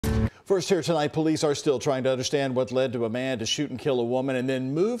First here tonight, police are still trying to understand what led to a man to shoot and kill a woman and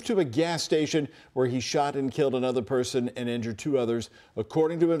then move to a gas station where he shot and killed another person and injured two others,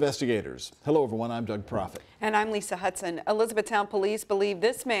 according to investigators. Hello, everyone. I'm Doug Proffitt. And I'm Lisa Hudson. Elizabethtown police believe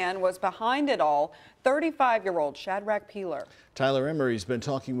this man was behind it all, 35-year-old Shadrach Peeler. Tyler Emery's been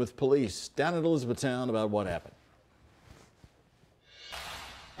talking with police down at Elizabethtown about what happened.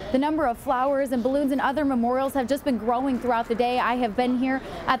 The number of flowers and balloons and other memorials have just been growing throughout the day. I have been here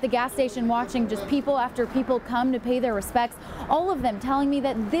at the gas station watching just people after people come to pay their respects. All of them telling me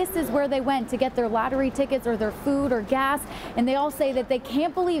that this is where they went to get their lottery tickets or their food or gas. And they all say that they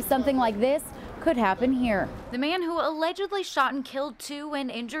can't believe something like this could happen here. The man who allegedly shot and killed two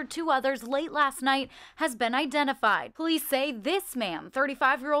and injured two others late last night has been identified. Police say this man,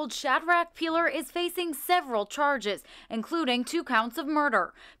 35-year-old Shadrach Peeler, is facing several charges, including 2 counts of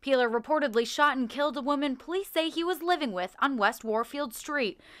murder. Peeler reportedly shot and killed a woman police say he was living with on West Warfield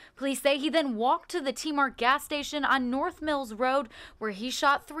Street. Police say he then walked to the T-Mart gas station on North Mills Road where he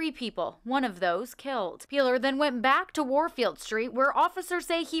shot 3 people, one of those killed. Peeler then went back to Warfield Street where officers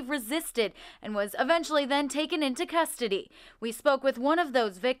say he resisted and was eventually then taken into custody. We spoke with one of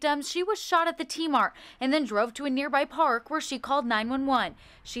those victims. She was shot at the T-Mart and then drove to a nearby park where she called 911.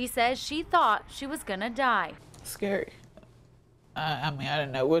 She says she thought she was gonna die. Scary. I mean, I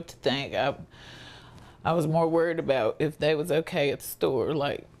didn't know what to think. I was more worried about if they was okay at the store.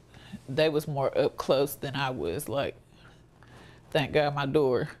 Like, they was more up close than I was. Like, thank God my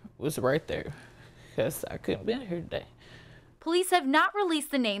door was right there because I couldn't be here today. Police have not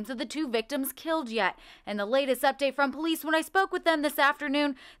released the names of the 2 victims killed yet. And the latest update from police, when I spoke with them this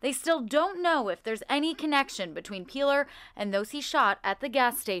afternoon, they still don't know if there's any connection between Peeler and those he shot at the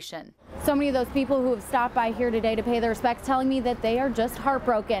gas station. So many of those people who have stopped by here today to pay their respects telling me that they are just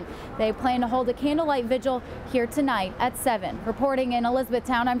heartbroken. They plan to hold a candlelight vigil here tonight at 7. Reporting in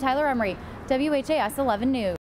Elizabethtown, I'm Tyler Emery, WHAS 11 News.